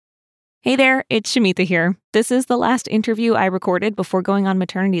Hey there, it's Shamitha here. This is the last interview I recorded before going on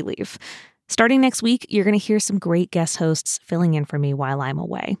maternity leave. Starting next week, you're going to hear some great guest hosts filling in for me while I'm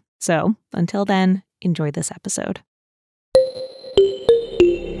away. So until then, enjoy this episode.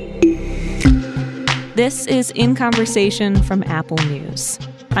 This is In Conversation from Apple News.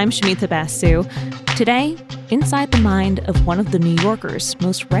 I'm Shamitha Basu. Today, inside the mind of one of the New Yorker's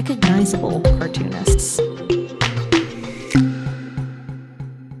most recognizable cartoonists.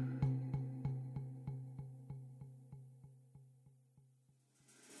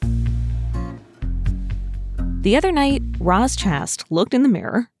 The other night, Roz Chast looked in the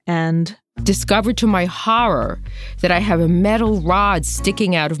mirror and discovered to my horror that I have a metal rod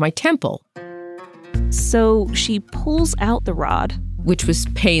sticking out of my temple. So she pulls out the rod, which was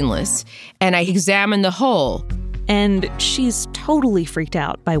painless, and I examined the hole. And she's totally freaked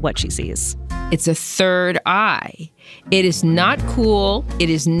out by what she sees. It's a third eye. It is not cool. It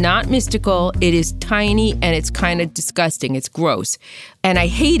is not mystical. It is tiny, and it's kind of disgusting. It's gross. And I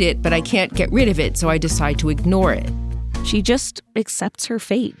hate it, but I can't get rid of it, so I decide to ignore it. She just accepts her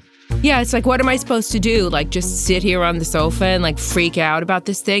fate. Yeah, it's like, what am I supposed to do? Like, just sit here on the sofa and, like, freak out about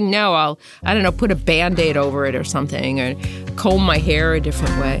this thing? No, I don't know, put a Band-Aid over it or something, or comb my hair a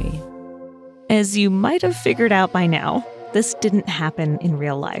different way. As you might have figured out by now, this didn't happen in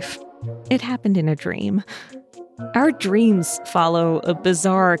real life. It happened in a dream. Our dreams follow a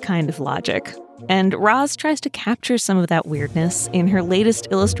bizarre kind of logic, and Roz tries to capture some of that weirdness in her latest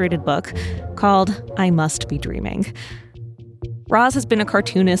illustrated book called I Must Be Dreaming. Roz has been a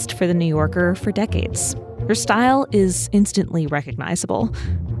cartoonist for The New Yorker for decades. Her style is instantly recognizable.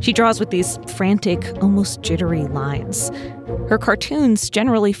 She draws with these frantic, almost jittery lines. Her cartoons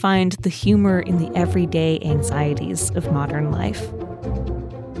generally find the humor in the everyday anxieties of modern life.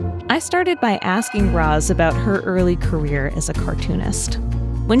 I started by asking Roz about her early career as a cartoonist.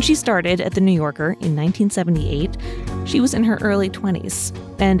 When she started at The New Yorker in 1978, she was in her early 20s,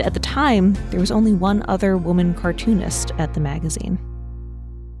 and at the time, there was only one other woman cartoonist at the magazine.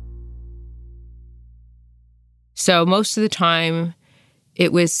 So most of the time,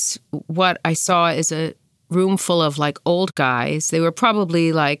 it was what I saw as a room full of, like, old guys. They were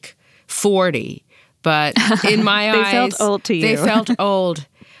probably, like, 40, but in my they eyes... They felt old to you. They felt old.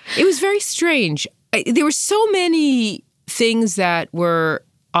 It was very strange. There were so many things that were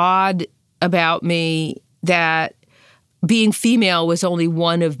odd about me that being female was only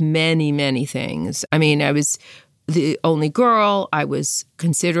one of many, many things. I mean, I was the only girl. I was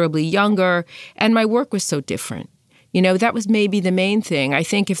considerably younger, and my work was so different. You know, that was maybe the main thing. I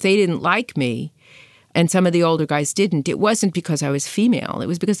think if they didn't like me, and some of the older guys didn't, it wasn't because I was female. It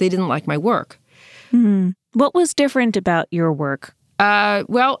was because they didn't like my work. Mm-hmm. What was different about your work?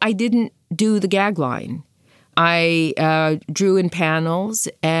 Well, I didn't do the gag line. I drew in panels,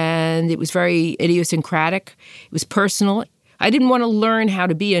 and it was very idiosyncratic. It was personal. I didn't want to learn how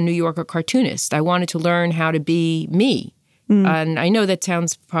to be a New Yorker cartoonist. I wanted to learn how to be me. And I know that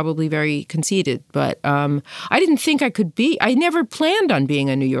sounds probably very conceited, but I didn't think I could be. I never planned on being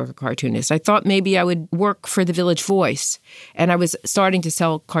a New Yorker cartoonist. I thought maybe I would work for the Village Voice, and I was starting to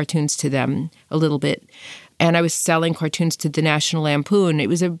sell cartoons to them a little bit. And I was selling cartoons to the National Lampoon. It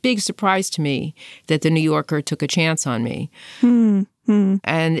was a big surprise to me that the New Yorker took a chance on me.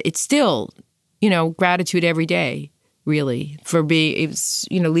 And it's still, gratitude every day, really, for being, it was,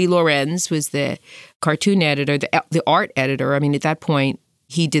 Lee Lorenz was the cartoon editor, the art editor. I mean, at that point,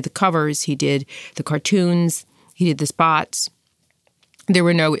 he did the covers, he did the cartoons, he did the spots. There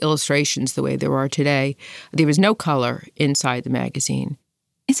were no illustrations the way there are today. There was no color inside the magazine.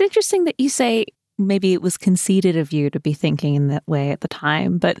 It's interesting that you say maybe it was conceited of you to be thinking in that way at the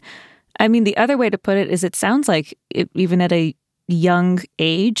time. But, I mean, the other way to put it is it sounds like even at a young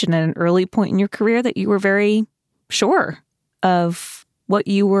age and at an early point in your career that you were very sure of what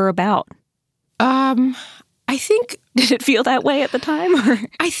you were about. I think... Did it feel that way at the time? Or?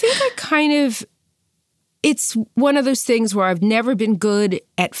 I think it's one of those things where I've never been good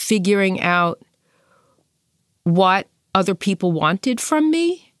at figuring out what other people wanted from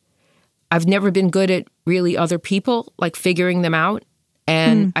me. I've never been good at really other people, like figuring them out.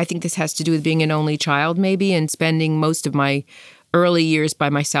 And I think this has to do with being an only child, maybe, and spending most of my early years by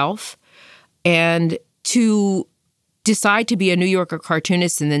myself. And to decide to be a New Yorker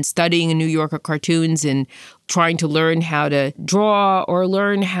cartoonist and then studying New Yorker cartoons and trying to learn how to draw or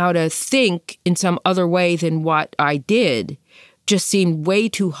learn how to think in some other way than what I did just seemed way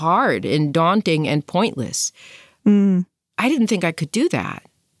too hard and daunting and pointless. I didn't think I could do that.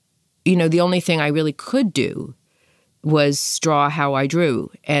 The only thing I really could do was draw how I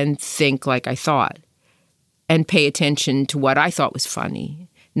drew and think like I thought and pay attention to what I thought was funny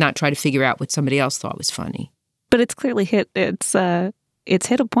not try to figure out what somebody else thought was funny. But it's clearly hit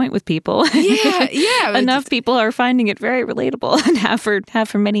hit a point with people. Yeah. Enough people are finding it very relatable and have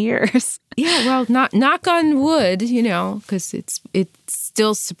for many years. Yeah, well, knock on wood, because it's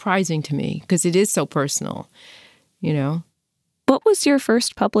still surprising to me because it is so personal, What was your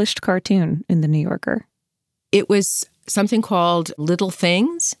first published cartoon in The New Yorker? It was something called Little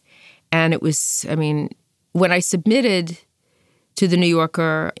Things. And it was, when I submitted to The New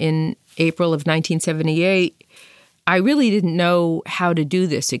Yorker in April of 1978, I really didn't know how to do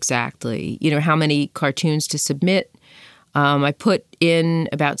this exactly, how many cartoons to submit. I put in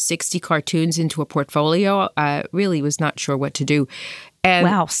about 60 cartoons into a portfolio. I really was not sure what to do. And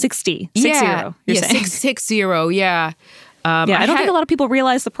wow, 60. Yeah, 60, 60, yeah. I don't think a lot of people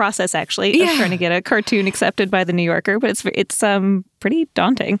realize the process, actually, of trying to get a cartoon accepted by The New Yorker, but it's pretty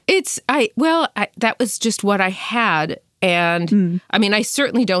daunting. That was just what I had. And I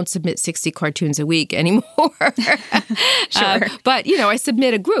certainly don't submit 60 cartoons a week anymore. Sure. But, I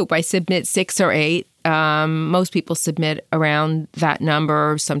submit a group. I submit 6 or 8. Most people submit around that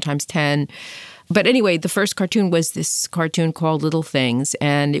number, sometimes 10. But anyway, the first cartoon was this cartoon called Little Things.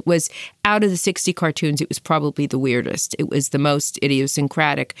 And it was, out of the 60 cartoons, it was probably the weirdest. It was the most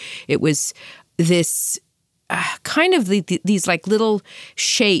idiosyncratic. It was this kind of these like little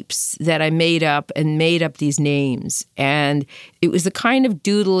shapes that I made up these names. And it was the kind of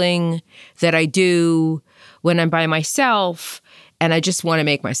doodling that I do when I'm by myself and I just want to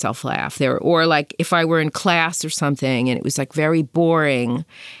make myself laugh. Or like if I were in class or something and it was like very boring,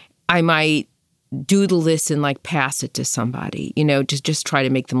 I might doodle this and like pass it to somebody, just try to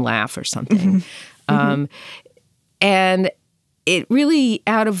make them laugh or something. And it really,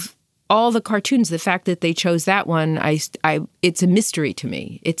 out of all the cartoons, the fact that they chose that one, it's a mystery to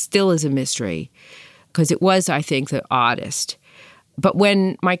me. It still is a mystery because it was, I think, the oddest. But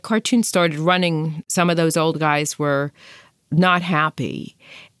when my cartoon started running, some of those old guys were not happy.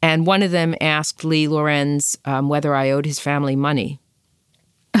 And one of them asked Lee Lorenz whether I owed his family money.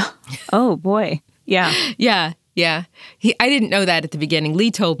 Oh, boy. Yeah. Yeah. I didn't know that at the beginning.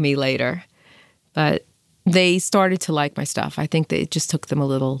 Lee told me later. But they started to like my stuff. I think that it just took them a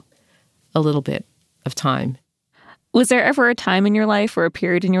little bit of time. Was there ever a time in your life or a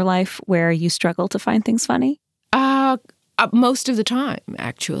period in your life where you struggled to find things funny? Most of the time,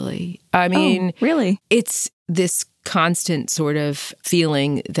 actually. Really? It's this constant sort of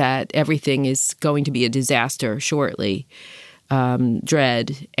feeling that everything is going to be a disaster shortly,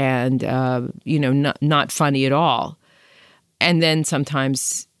 dread, and, not funny at all. And then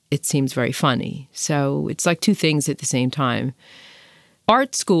sometimes it seems very funny. So it's like two things at the same time.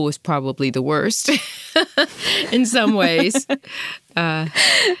 Art school was probably the worst in some ways.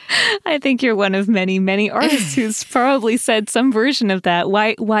 I think you're one of many, many artists who's probably said some version of that.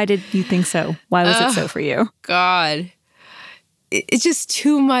 Why did you think so? Why was it so for you? God. It's just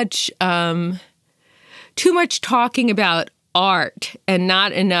too much talking about art and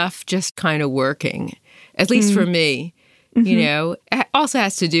not enough just kind of working, at least for me. It also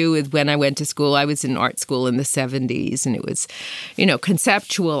has to do with when I went to school. I was in art school in the 70s, and it was,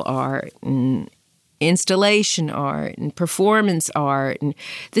 conceptual art and installation art and performance art and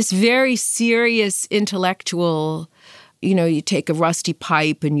this very serious intellectual, you take a rusty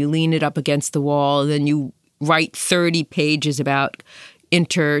pipe and you lean it up against the wall, and then you write 30 pages about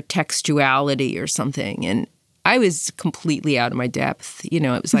intertextuality or something. And I was completely out of my depth.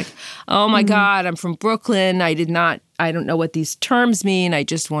 It was like, oh my God, I'm from Brooklyn. I don't know what these terms mean. I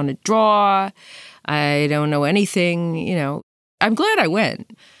just want to draw. I don't know anything, I'm glad I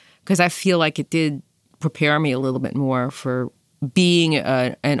went because I feel like it did prepare me a little bit more for being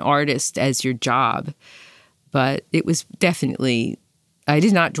an artist as your job. But it was definitely, I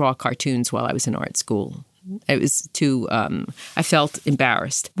did not draw cartoons while I was in art school. It was too, I felt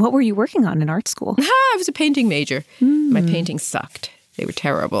embarrassed. What were you working on in art school? I was a painting major. My paintings sucked. They were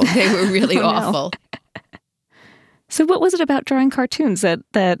terrible. They were really awful. No. So what was it about drawing cartoons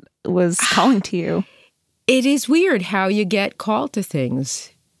that was calling to you? It is weird how you get called to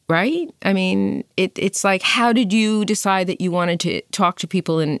things, right? It's like, how did you decide that you wanted to talk to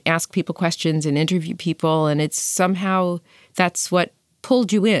people and ask people questions and interview people? And it's somehow, that's what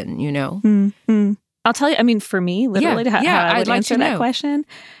pulled you in, Mm-hmm. I'll tell you, for me, literally, how I would answer that question.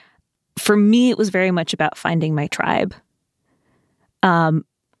 For me, it was very much about finding my tribe.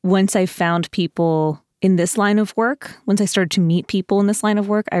 Once I found people in this line of work, once I started to meet people in this line of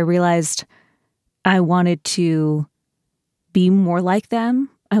work, I realized I wanted to be more like them.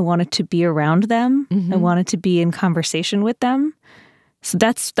 I wanted to be around them. I wanted to be in conversation with them. So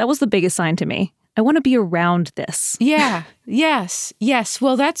that was the biggest sign to me. I want to be around this. Yeah. Yes.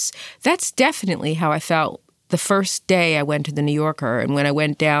 Well, that's definitely how I felt the first day I went to the New Yorker, and when I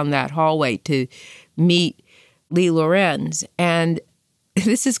went down that hallway to meet Lee Lorenz. And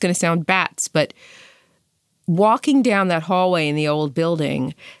this is going to sound bats, but walking down that hallway in the old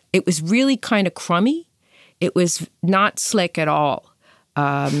building, it was really kind of crummy. It was not slick at all.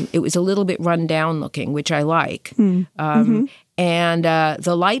 It was a little bit run down looking, which I like. And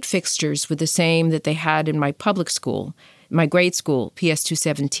the light fixtures were the same that they had in my public school, my grade school, PS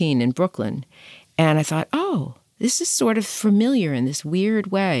 217 in Brooklyn. And I thought, oh, this is sort of familiar in this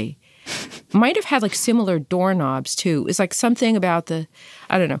weird way. Might have had like similar doorknobs too. It's like something about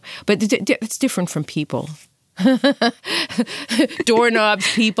I don't know, but it's different from people.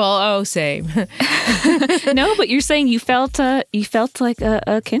 Doorknobs, people, oh, same. No, but you're saying you felt like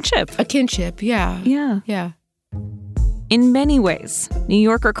a kinship. A kinship, yeah. Yeah. In many ways, New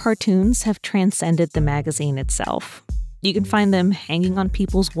Yorker cartoons have transcended the magazine itself. You can find them hanging on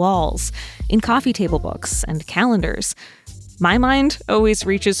people's walls, in coffee table books and calendars. My mind always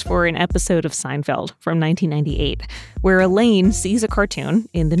reaches for an episode of Seinfeld from 1998, where Elaine sees a cartoon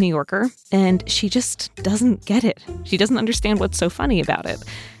in The New Yorker, and she just doesn't get it. She doesn't understand what's so funny about it.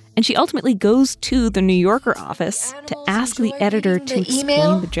 And she ultimately goes to the New Yorker office to ask the editor to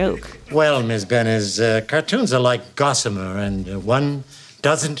explain the joke. Well, Miss Bennis, cartoons are like gossamer, and one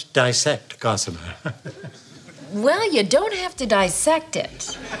doesn't dissect gossamer. Well, you don't have to dissect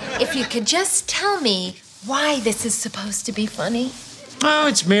it. If you could just tell me why this is supposed to be funny. Oh,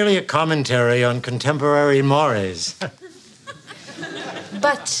 it's merely a commentary on contemporary mores.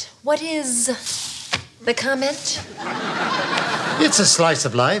 But what is the comment? It's a slice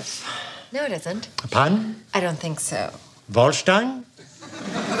of life. No, it isn't. A pun? I don't think so. Wohlstand?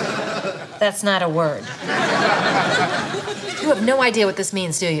 That's not a word. You have no idea what this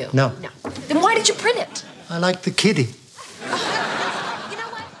means, do you? No. Then why did you print it? I like the kitty.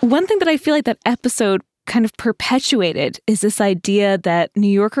 One thing that I feel like that episode kind of perpetuated is this idea that New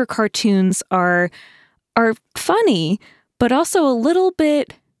Yorker cartoons are funny, but also a little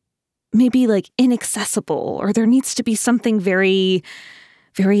bit maybe like inaccessible, or there needs to be something very,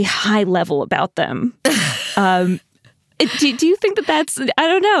 very high level about them. Do you think that that's, I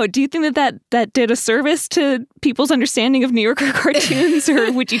don't know, do you think that did a service to people's understanding of New Yorker cartoons,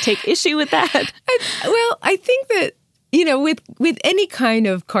 or would you take issue with that? Well, I think that, with any kind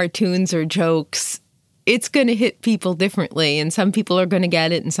of cartoons or jokes, it's going to hit people differently, and some people are going to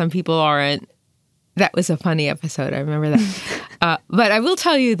get it and some people aren't. That was a funny episode. I remember that. But I will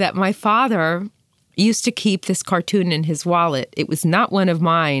tell you that my father used to keep this cartoon in his wallet. It was not one of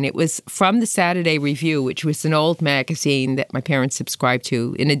mine. It was from the Saturday Review, which was an old magazine that my parents subscribed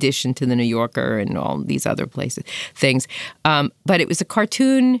to, in addition to the New Yorker and all these other things. But it was a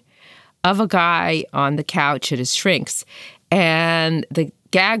cartoon of a guy on the couch at his shrink's. And the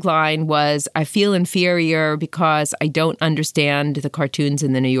gag line was, "I feel inferior because I don't understand the cartoons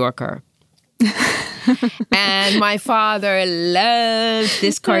in the New Yorker." And my father loved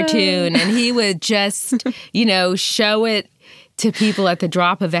this cartoon, and he would just, show it to people at the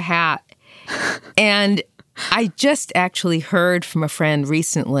drop of a hat. And I just actually heard from a friend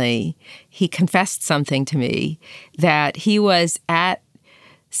recently, he confessed something to me, that he was at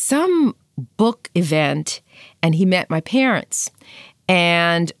some book event and he met my parents.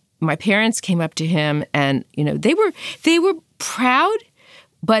 And my parents came up to him and, they were proud,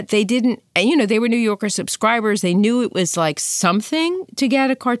 but they didn't, they were New Yorker subscribers. They knew it was like something to get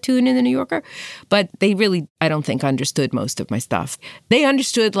a cartoon in the New Yorker, but they really, I don't think, understood most of my stuff. They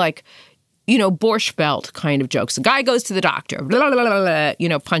understood Borscht Belt kind of jokes. The guy goes to the doctor, blah, blah, blah, blah,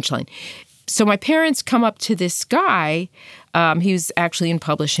 punchline. So my parents come up to this guy. He was actually in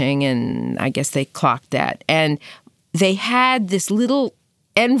publishing, and I guess they clocked that. And they had this little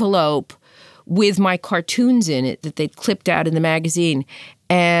envelope with my cartoons in it that they'd clipped out in the magazine.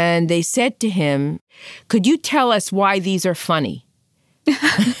 And they said to him, "Could you tell us why these are funny?"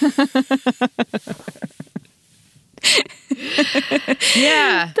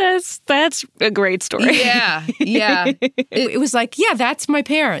 Yeah. That's a great story. Yeah. It was like, yeah, that's my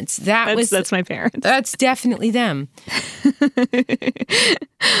parents. That's my parents. That's definitely them.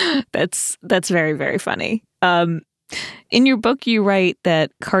 That's very, very funny. In your book, you write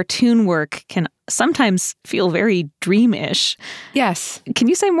that cartoon work can sometimes feel very dreamish. Yes. Can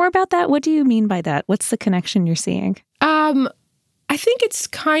you say more about that? What do you mean by that? What's the connection you're seeing? I think it's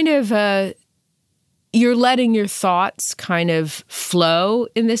kind of you're letting your thoughts kind of flow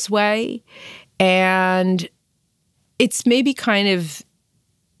in this way. And it's maybe kind of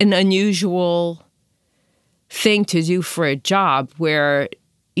an unusual thing to do for a job where,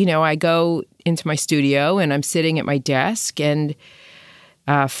 I go into my studio, and I'm sitting at my desk and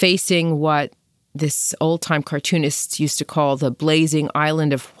facing what this old-time cartoonist used to call the blazing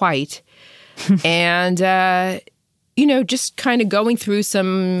island of white. And, just kind of going through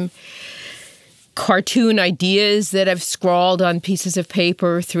some cartoon ideas that I've scrawled on pieces of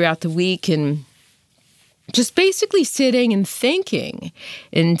paper throughout the week, and just basically sitting and thinking.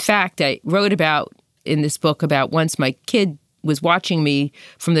 In fact, I wrote about in this book about once my kid was watching me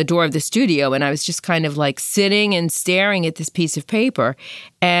from the door of the studio, and I was just kind of like sitting and staring at this piece of paper.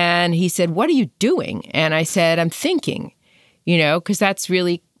 And he said, "What are you doing?" And I said, "I'm thinking," because that's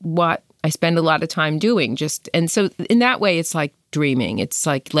really what I spend a lot of time doing. And so in that way, it's like dreaming. It's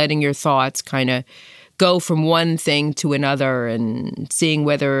like letting your thoughts kind of go from one thing to another and seeing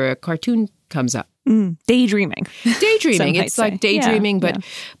whether a cartoon comes up. Daydreaming. Daydreaming. It's like daydreaming,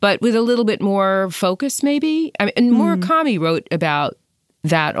 but with a little bit more focus, maybe. I mean, and Murakami wrote about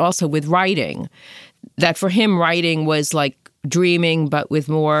that also with writing, that for him, writing was like dreaming, but with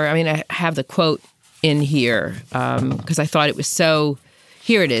more. I mean, I have the quote in here because I thought it was so.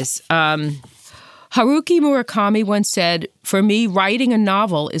 Here it is. Haruki Murakami once said, "For me, writing a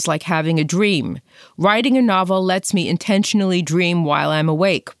novel is like having a dream. Writing a novel lets me intentionally dream while I'm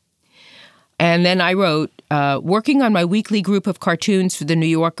awake." And then I wrote, working on my weekly group of cartoons for The New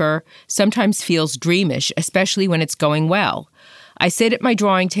Yorker sometimes feels dreamish, especially when it's going well. I sit at my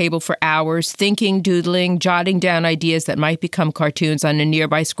drawing table for hours, thinking, doodling, jotting down ideas that might become cartoons on a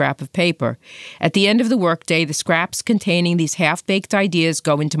nearby scrap of paper. At the end of the workday, the scraps containing these half-baked ideas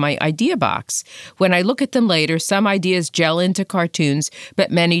go into my idea box. When I look at them later, some ideas gel into cartoons, but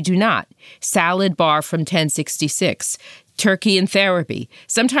many do not. Salad bar from 1066. Turkey in therapy.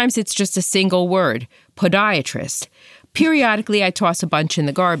 Sometimes it's just a single word, podiatrist. Periodically, I toss a bunch in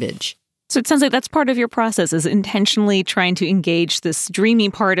the garbage. So it sounds like that's part of your process, is intentionally trying to engage this dreamy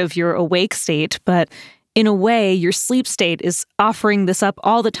part of your awake state, but in a way, your sleep state is offering this up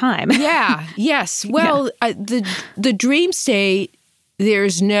all the time. Yeah, yes. Well, the dream state,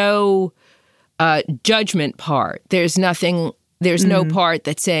 there's no judgment part. There's nothing, there's no part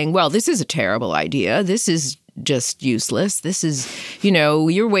that's saying, well, this is a terrible idea. This is just useless. This is,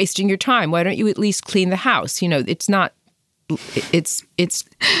 you're wasting your time. Why don't you at least clean the house? It's not. It's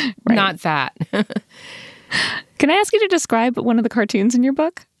right. Not that. Can I ask you to describe one of the cartoons in your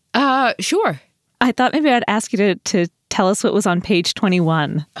book? Sure. I thought maybe I'd ask you to tell us what was on page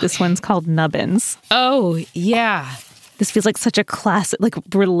 21. This one's called Nubbins. Oh, yeah. This feels like such a classic, like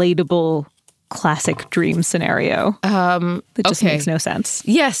relatable classic dream scenario that just makes no sense.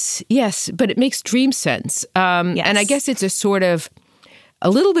 Yes, but it makes dream sense. And I guess it's a sort of a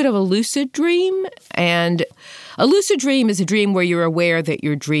little bit of a lucid dream. And a lucid dream is a dream where you're aware that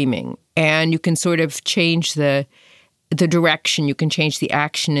you're dreaming, and you can sort of change the direction, you can change the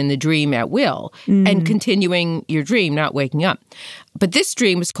action in the dream at will, and continuing your dream, not waking up. But this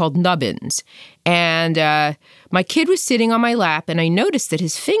dream was called Nubbins. And my kid was sitting on my lap, and I noticed that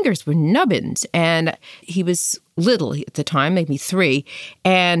his fingers were nubbins. And he was little at the time, maybe 3.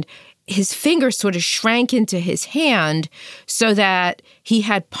 And his fingers sort of shrank into his hand so that he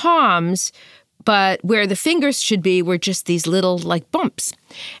had palms, but where the fingers should be were just these little like bumps.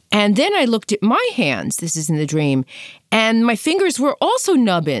 And then I looked at my hands, this is in the dream, and my fingers were also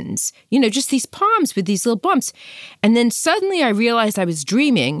nubbins, just these palms with these little bumps. And then suddenly I realized I was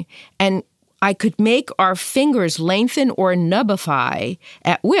dreaming, and I could make our fingers lengthen or nubbify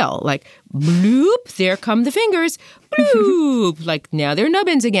at will. Like, bloop, there come the fingers, bloop, like now they're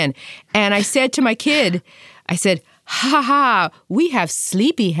nubbins again. And I said to my kid, I said, ha ha, we have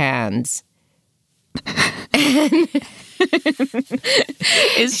sleepy hands.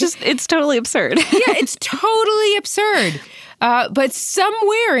 It's totally absurd. Yeah, it's totally absurd. But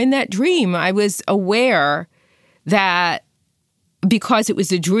somewhere in that dream, I was aware that because it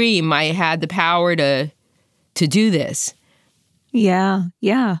was a dream, I had the power to do this.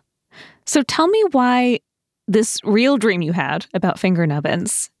 Yeah. So tell me why this real dream you had about finger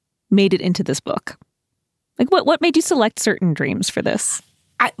nubbins made it into this book. Like, what made you select certain dreams for this?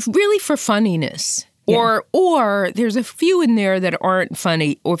 Really for funniness. Yeah. Or there's a few in there that aren't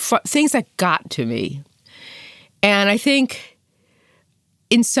funny, or things that got to me. And I think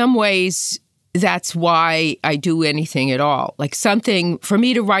in some ways that's why I do anything at all. Like something, for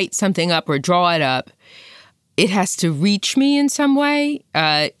me to write something up or draw it up, it has to reach me in some way,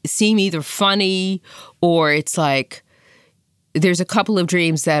 seem either funny, or it's like there's a couple of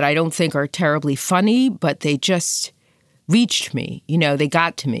dreams that I don't think are terribly funny, but they just reached me, they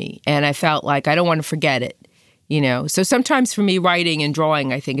got to me, and I felt like I don't want to forget it, So sometimes for me, writing and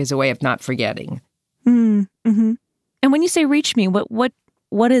drawing, I think, is a way of not forgetting. Mm-hmm. And when you say reach me, what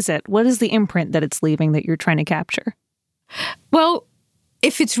what is it? What is the imprint that it's leaving that you're trying to capture? Well,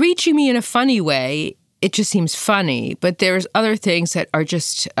 if it's reaching me in a funny way, it just seems funny. But there's other things that are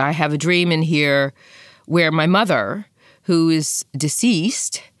just, I have a dream in here where my mother, who is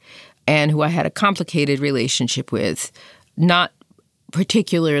deceased and who I had a complicated relationship with, not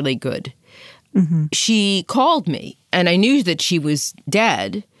particularly good, she called me and I knew that she was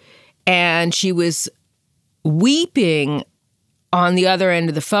dead and she was weeping on the other end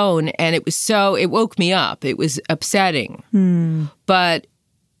of the phone, and it woke me up. It was upsetting. But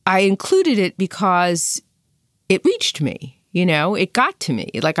I included it because it reached me, it got to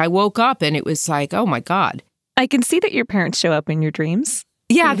me. Like I woke up and it was like, oh my God. I can see that your parents show up in your dreams.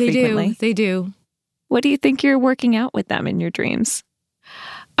 Yeah, they frequently. do. They do. What do you think you're working out with them in your dreams?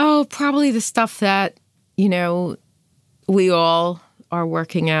 Oh, probably the stuff that, we all are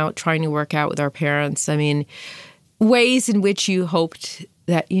working out, trying to work out with our parents. I mean, ways in which you hoped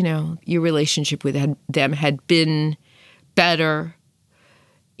that, your relationship with them had been better.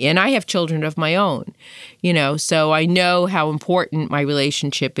 And I have children of my own, so I know how important my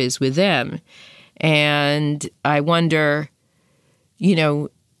relationship is with them. And I wonder, did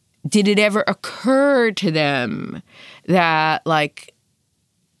it ever occur to them that, like,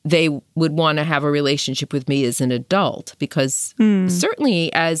 they would want to have a relationship with me as an adult? Because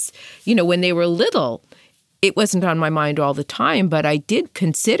certainly as, when they were little, it wasn't on my mind all the time, but I did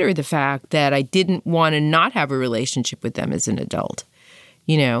consider the fact that I didn't want to not have a relationship with them as an adult.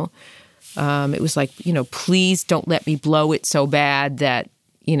 It was like, please don't let me blow it so bad that,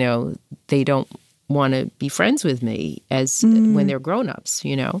 they don't want to be friends with me as when they're grown-ups,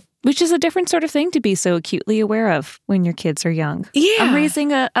 Which is a different sort of thing to be so acutely aware of when your kids are young. Yeah.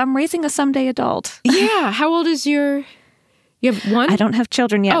 I'm raising a someday adult. Yeah. How old is you have one? I don't have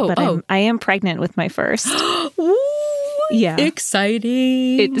children yet, but I am pregnant with my first. Ooh, yeah.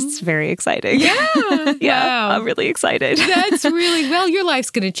 Exciting. It's very exciting. Yeah. Yeah. Wow. I'm really excited. That's really, well, your life's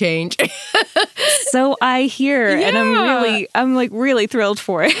going to change. So I hear, and I'm really thrilled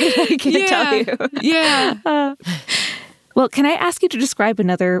for it. I can't tell you. Yeah. Well, can I ask you to describe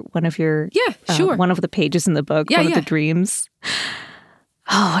another one of your, sure. one of the pages in the book, one of the dreams?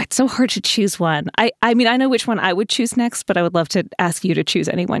 Oh, it's so hard to choose one. I mean, I know which one I would choose next, but I would love to ask you to choose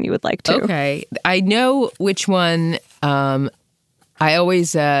any one you would like to. Okay. I know which one. I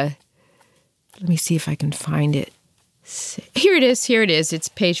always, let me see if I can find it. Here it is. It's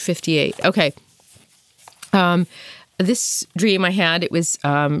page 58. Okay. This dream I had, it was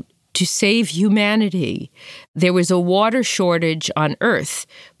to save humanity. There was a water shortage on Earth,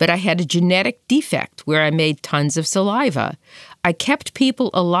 but I had a genetic defect where I made tons of saliva. I kept people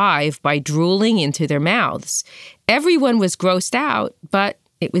alive by drooling into their mouths. Everyone was grossed out, but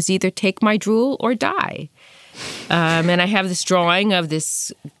it was either take my drool or die. And I have this drawing of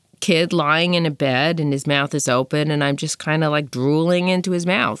this kid lying in a bed and his mouth is open and I'm just kind of like drooling into his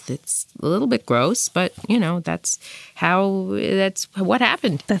mouth. It's a little bit gross, but that's what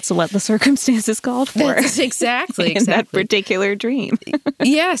happened. That's what the circumstances called for. That's exactly. In that particular dream.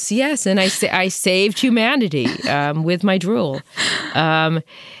 Yes. And I saved humanity with my drool. But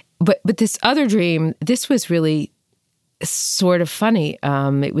this other dream, this was really sort of funny.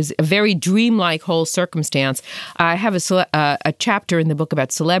 It was a very dreamlike whole circumstance. I have a chapter in the book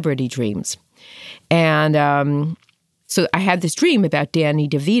about celebrity dreams. And so I had this dream about Danny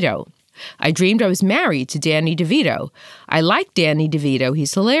DeVito. I dreamed I was married to Danny DeVito. I like Danny DeVito.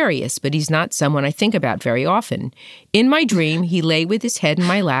 He's hilarious, but he's not someone I think about very often. In my dream, he lay with his head in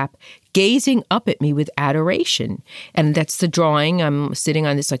my lap, gazing up at me with adoration. And that's the drawing. I'm sitting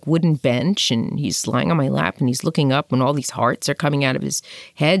on this like wooden bench and he's lying on my lap and he's looking up and all these hearts are coming out of his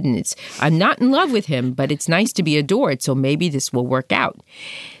head. And I'm not in love with him, but it's nice to be adored. So maybe this will work out.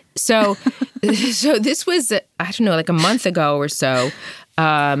 So this was, I don't know, like a month ago or so.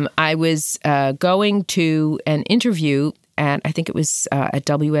 I was going to an interview and I think it was at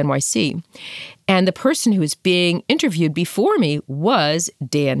WNYC. And the person who was being interviewed before me was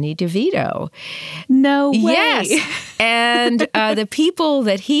Danny DeVito. No way. Yes. And the people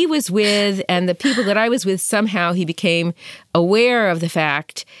that he was with and the people that I was with, somehow he became aware of the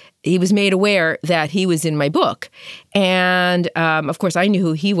fact. He was made aware that he was in my book. And, of course, I knew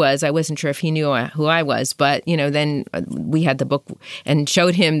who he was. I wasn't sure if he knew who I was. But, then we had the book and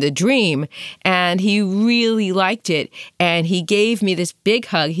showed him the dream. And he really liked it. And he gave me this big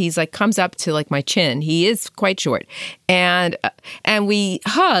hug. He's like, comes up to like my chin. He is quite short. And we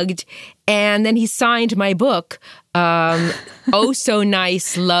hugged. And then he signed my book, Oh So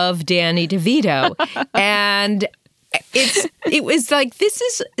Nice, Love, Danny DeVito. And it was like, this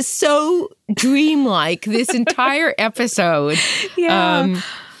is so dreamlike, this entire episode. Yeah.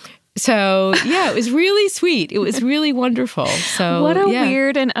 So, yeah, it was really sweet. It was really wonderful. So, what a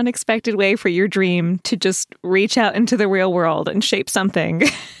weird and unexpected way for your dream to just reach out into the real world and shape something.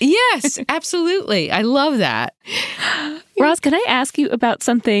 Yes, absolutely. I love that. Roz, can I ask you about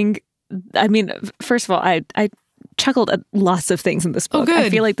something? I mean, first of all, I chuckled at lots of things in this book. Oh, good. I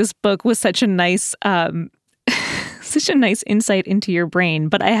feel like this book was such a nice such a nice insight into your brain.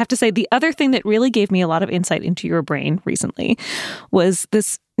 But I have to say, the other thing that really gave me a lot of insight into your brain recently was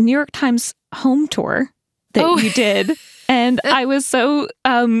this New York Times home tour that you did. And I was so,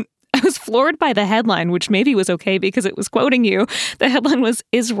 I was floored by the headline, which maybe was okay because it was quoting you. The headline was,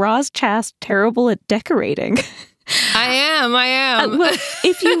 "Is Roz Chast terrible at decorating?" I am. Well,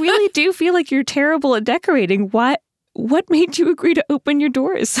 if you really do feel like you're terrible at decorating, what made you agree to open your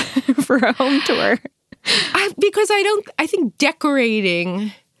doors for a home tour? Because I think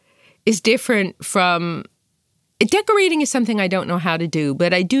decorating is different from, decorating is something I don't know how to do,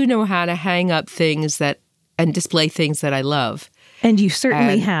 but I do know how to hang up things and display things that I love. And you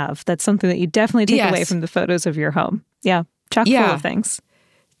certainly have. That's something that you definitely take away from the photos of your home. Yeah. Chock full of things.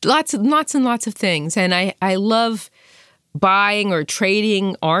 Lots and lots of things. And I love buying or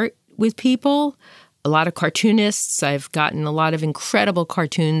trading art with people. A lot of cartoonists. I've gotten a lot of incredible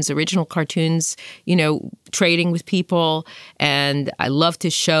cartoons, original cartoons, trading with people. And I love to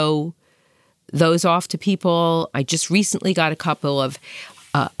show those off to people. I just recently got a couple of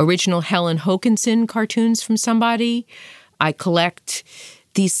original Helen Hokinson cartoons from somebody. I collect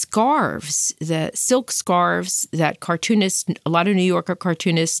these scarves, the silk scarves that cartoonists, a lot of New Yorker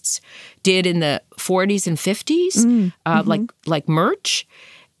cartoonists did in the 40s and 50s, like merch.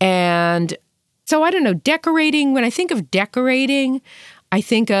 And so I don't know, decorating, when I think of decorating, I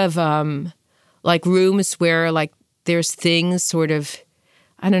think of like rooms where like there's things sort of,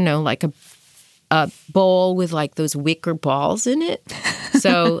 I don't know, like a bowl with like those wicker balls in it.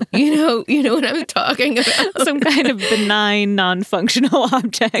 So, you know what I'm talking about. Some kind of benign, non-functional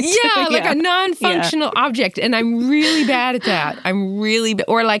object. Yeah, like a non-functional object. And I'm really bad at that.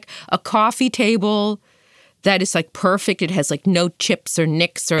 Or like a coffee table that is like perfect. It has like no chips or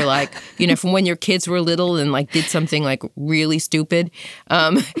nicks or like, from when your kids were little and like did something like really stupid.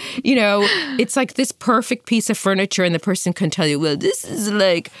 It's like this perfect piece of furniture and the person can tell you, well, this is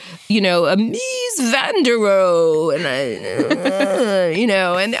like, a Mies van der Rohe. And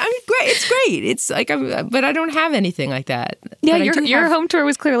and I mean, great. It's great. It's like, but I don't have anything like that. Yeah, your home tour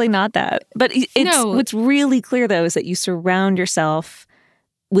was clearly not that. But what's really clear though is that you surround yourself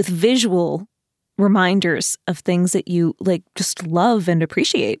with visual reminders of things that you like just love and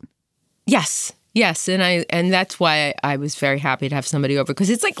appreciate. Yes, and that's why I was very happy to have somebody over,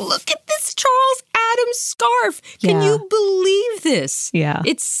 because it's like, look at this Charles Adams scarf. Can you believe this? Yeah,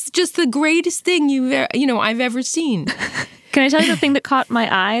 it's just the greatest thing I've ever seen. Can I tell you the thing that caught my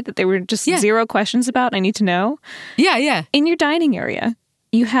eye that there were just zero questions about? I need to know. Yeah. In your dining area,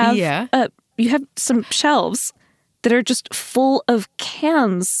 you have some shelves that are just full of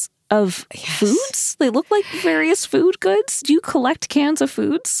cans of foods. They look like various food goods. Do you collect cans of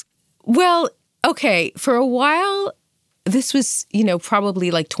foods? Well, okay. For a while, this was,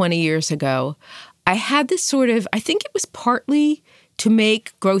 probably like 20 years ago, I had this sort of, I think it was partly to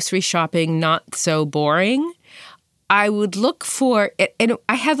make grocery shopping not so boring. I would look for it, and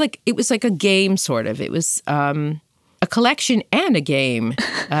I had like, it was like a game sort of. It was a collection and a game.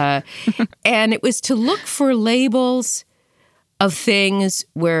 And it was to look for labels of things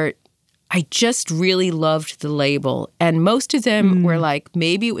where I just really loved the label. And most of them were like,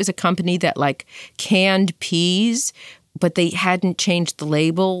 maybe it was a company that like canned peas, but they hadn't changed the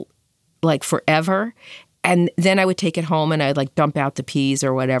label like forever. And then I would take it home and I'd like dump out the peas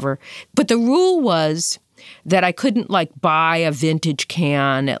or whatever. But the rule was that I couldn't like buy a vintage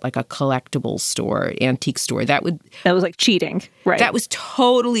can at like a collectibles store, antique store. That was like cheating, right? That was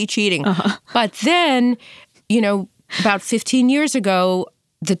totally cheating. But then, about 15 years ago,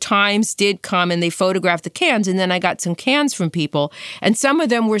 the Times did come and they photographed the cans, and then I got some cans from people, and some of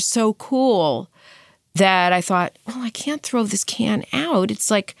them were so cool that I thought, well, I can't throw this can out.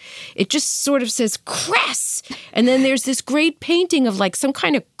 It's like, it just sort of says Cress, and then there's this great painting of like some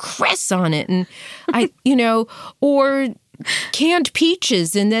kind of cress on it, and or canned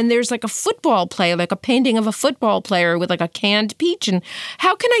peaches, and then there's like a football player, like a painting of a football player with like a canned peach, and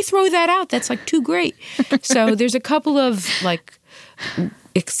how can I throw that out? That's like too great. So there's a couple of like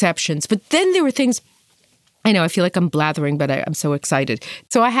exceptions, but then there were things. I know I feel like I'm blathering, but I'm so excited.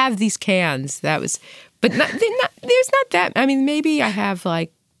 So I have these cans. That was, but there's not that. I mean, maybe I have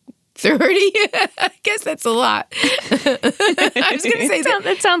like 30? I guess that's a lot. I was going to say that.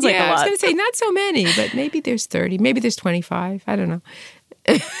 It sounds like a lot. I was going to say not so many, but maybe there's 30. Maybe there's 25. I don't know.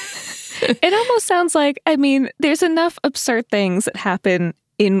 It almost sounds like, there's enough absurd things that happen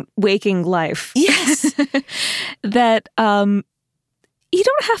in waking life. Yes. that you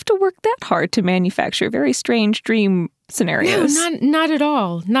don't have to work that hard to manufacture very strange dream scenarios. No, not at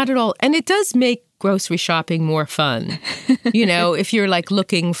all. Not at all. And it does make grocery shopping more fun, if you're like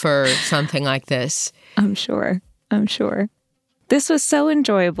looking for something like this. I'm sure. This was so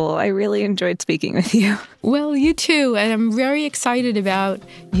enjoyable. I really enjoyed speaking with you. Well, you too. And I'm very excited about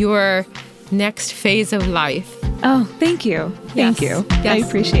your next phase of life. Oh, thank you. Thank you. Yes. I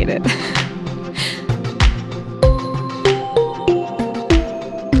appreciate it.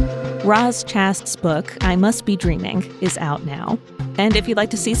 Roz Chast's book, I Must Be Dreaming, is out now. And if you'd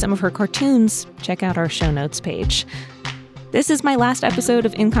like to see some of her cartoons, check out our show notes page. This is my last episode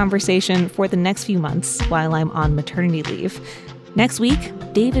of In Conversation for the next few months while I'm on maternity leave. Next week,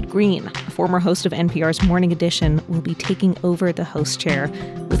 David Green, a former host of NPR's Morning Edition, will be taking over the host chair,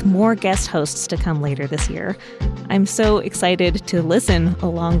 with more guest hosts to come later this year. I'm so excited to listen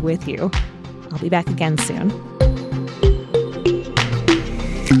along with you. I'll be back again soon.